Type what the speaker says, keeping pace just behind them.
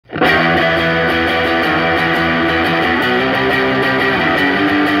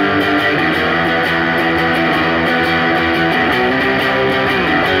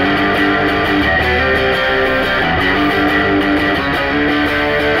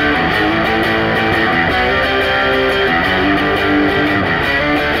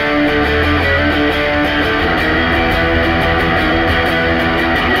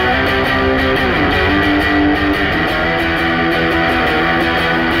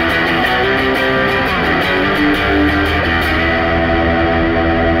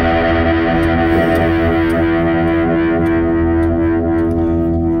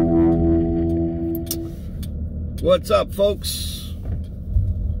What's up, folks?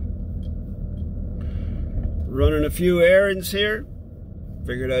 Running a few errands here.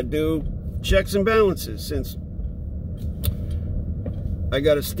 Figured I'd do checks and balances since I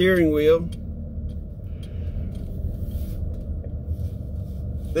got a steering wheel.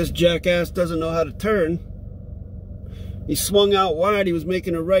 This jackass doesn't know how to turn. He swung out wide. He was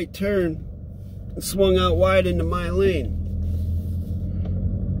making a right turn and swung out wide into my lane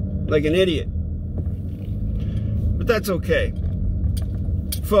like an idiot. But that's okay.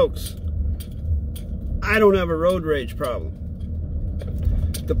 Folks, I don't have a road rage problem.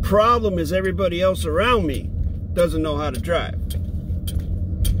 The problem is everybody else around me doesn't know how to drive.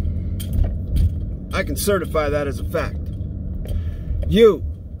 I can certify that as a fact. You,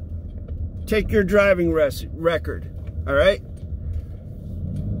 take your driving record, all right?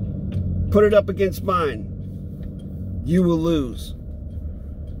 Put it up against mine. You will lose.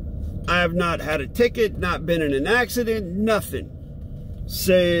 I have not had a ticket, not been in an accident, nothing.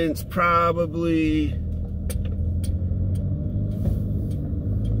 Since probably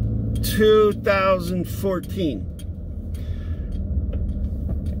 2014.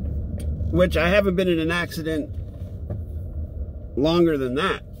 Which I haven't been in an accident longer than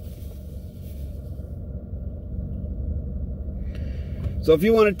that. So if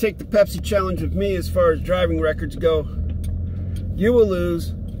you want to take the Pepsi challenge with me as far as driving records go, you will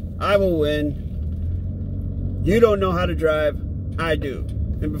lose, I will win. You don't know how to drive, I do.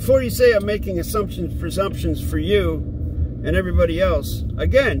 And before you say I'm making presumptions for you and everybody else,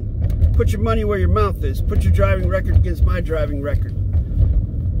 again, put your money where your mouth is. Put your driving record against my driving record.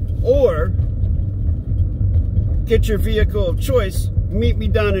 Or get your vehicle of choice, meet me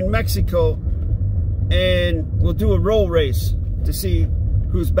down in Mexico, and we'll do a roll race to see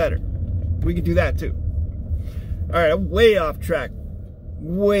who's better. We can do that too. All right, I'm way off track.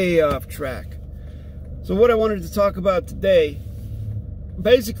 Way off track. So what I wanted to talk about today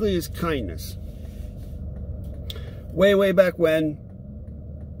basically is kindness. Way back when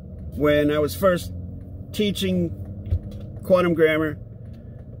I was first teaching quantum grammar,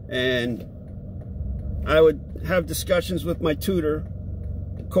 and I would have discussions with my tutor,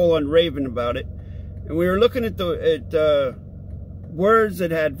 Raven, about it, and we were looking at words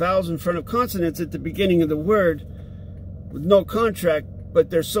that had vowels in front of consonants at the beginning of the word with no contract, but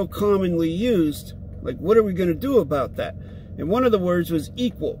they're so commonly used. Like, what are we going to do about that? And one of the words was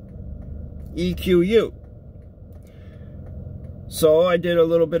equal, EQU. So I did a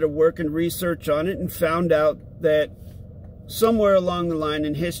little bit of work and research on it and found out that somewhere along the line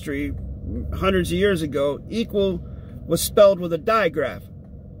in history, hundreds of years ago, equal was spelled with a digraph.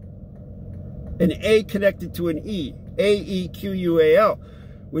 An A connected to an E. A-E-Q-U-A-L.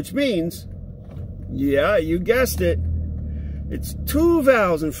 Which means, yeah, you guessed it, it's two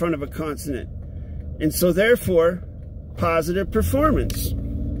vowels in front of a consonant. And so therefore, positive performance.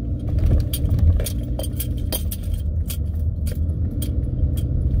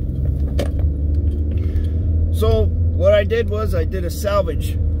 So what I did was I did a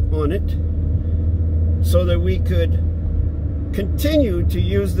salvage on it so that we could continue to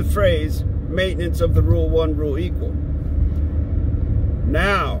use the phrase maintenance of the rule 1 rule equal.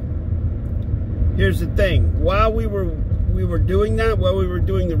 Now, here's the thing. While we were doing that, while we were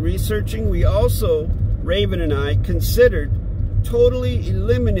doing the researching, we also, Raven and I, considered totally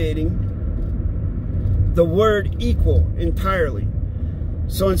eliminating the word equal entirely.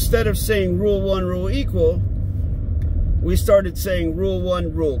 So instead of saying rule 1 rule equal, we started saying rule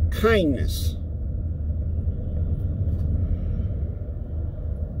 1 rule kindness.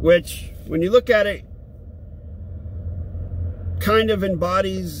 Which, when you look at it, kind of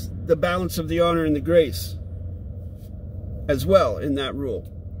embodies the balance of the honor and the grace as well in that rule.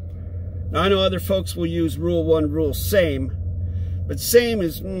 Now, I know other folks will use rule 1 rule same, but same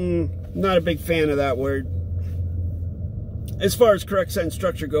is not a big fan of that word. As far as correct sentence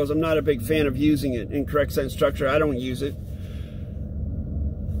structure goes, I'm not a big fan of using it in correct sentence structure. I don't use it.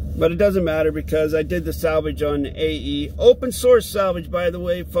 But it doesn't matter because I did the salvage on AE. Open source salvage, by the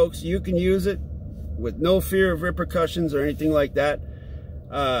way, folks. You can use it with no fear of repercussions or anything like that.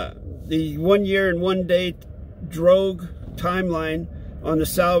 The 1 year and 1 day drogue timeline on the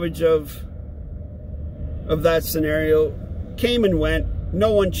salvage of that scenario came and went.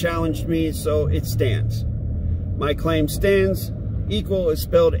 No one challenged me, so it stands. My claim stands. Equal is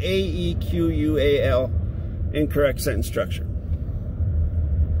spelled A-E-Q-U-A-L in correct sentence structure.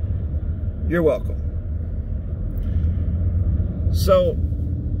 You're welcome. So,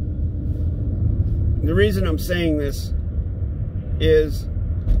 the reason I'm saying this is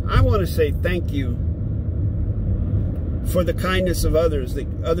I want to say thank you for the kindness of others that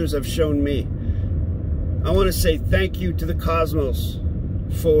others have shown me. I want to say thank you to the cosmos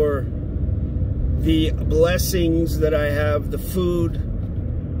for the blessings that I have, the food,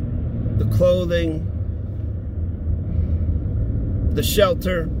 the clothing, the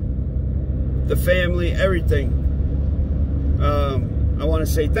shelter, the family, everything. I want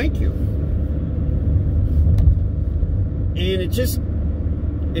to say thank you. And it just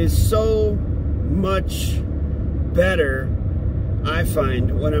is so much better, I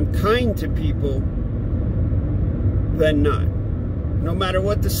find, when I'm kind to people than not. No matter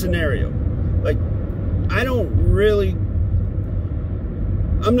what the scenario. Like, I'm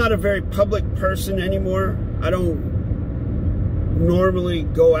not a very public person anymore. I don't normally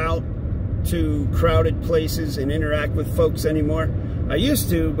go out to crowded places and interact with folks anymore. I used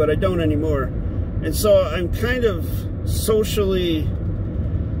to, but I don't anymore. And so I'm kind of socially,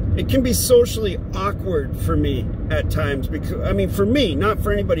 it can be socially awkward for me at times, because, I mean, for me, not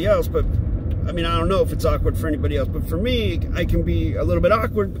for anybody else, but I mean, I don't know if it's awkward for anybody else, but for me, I can be a little bit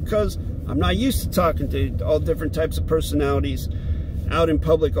awkward because I'm not used to talking to all different types of personalities out in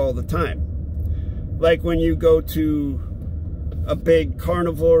public all the time. Like when you go to a big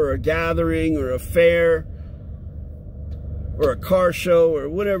carnival or a gathering or a fair or a car show or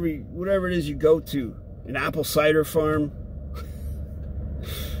whatever it is you go to, an apple cider farm.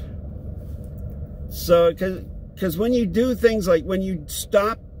 So, because when you do things like, when you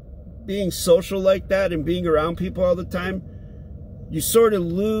stop being social like that and being around people all the time, you sort of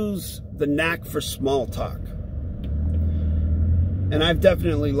lose the knack for small talk. And I've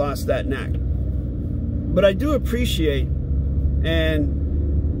definitely lost that knack. But I do appreciate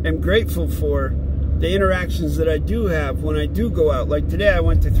and am grateful for the interactions that I do have when I do go out. Like today, I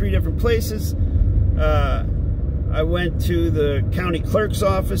went to 3 different places. I went to the county clerk's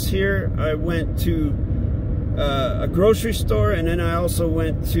office here. I went to a grocery store, and then I also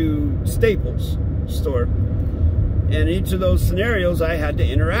went to Staples store. And in each of those scenarios, I had to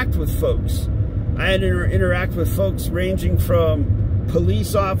interact with folks. I had to interact with folks ranging from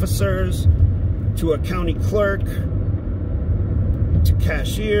police officers to a county clerk to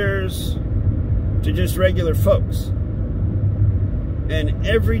cashiers to just regular folks. And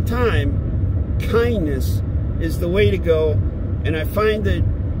every time, kindness is the way to go. And I find that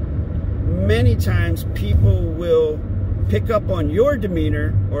many times people will pick up on your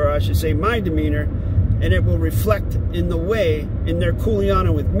demeanor, or I should say my demeanor, and it will reflect in the way, in their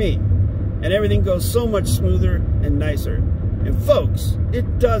kuleana with me. And everything goes so much smoother and nicer. And folks,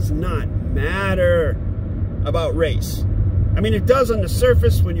 it does not matter about race. I mean, it does on the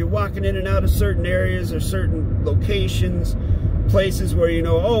surface when you're walking in and out of certain areas or certain locations, places where you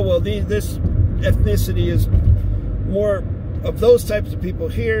know, oh, well, this ethnicity is more of those types of people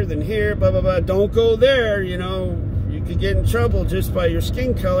here than here, blah, blah, blah. Don't go there, you know. You could get in trouble just by your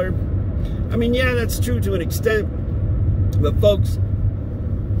skin color. I mean, yeah, that's true to an extent. But folks,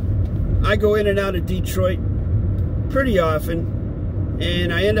 I go in and out of Detroit pretty often,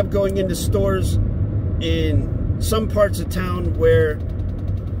 and I end up going into stores in some parts of town where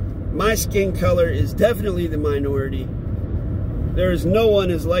my skin color is definitely the minority. There is no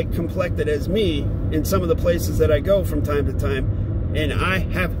one as light complected as me in some of the places that I go from time to time, and I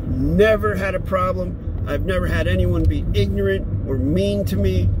have never had a problem. I've never had anyone be ignorant or mean to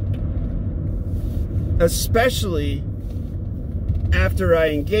me, especially after I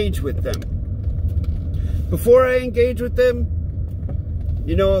engage with them. Before I engage with them,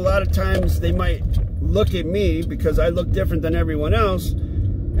 you know, a lot of times they might look at me because I look different than everyone else,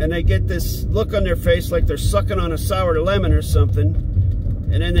 and they get this look on their face like they're sucking on a sour lemon or something,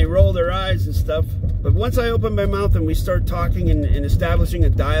 and then they roll their eyes and stuff. But once I open my mouth and we start talking and establishing a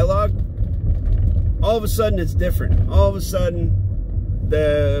dialogue, all of a sudden it's different. All of a sudden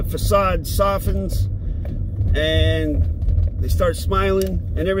the facade softens and they start smiling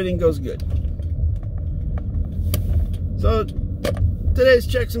and everything goes good. So today's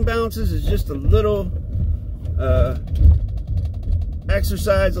checks and balances is just a little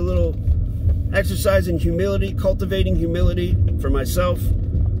exercise, in humility, cultivating humility for myself,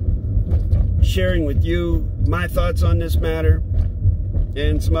 sharing with you my thoughts on this matter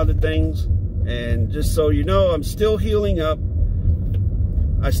and some other things. And just so you know, I'm still healing up.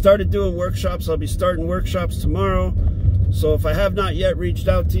 I started doing workshops. I'll be starting workshops tomorrow. So if I have not yet reached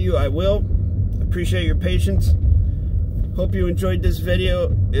out to you, I will. Appreciate your patience. Hope you enjoyed this video,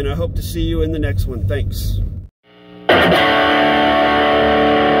 and I hope to see you in the next one. Thanks.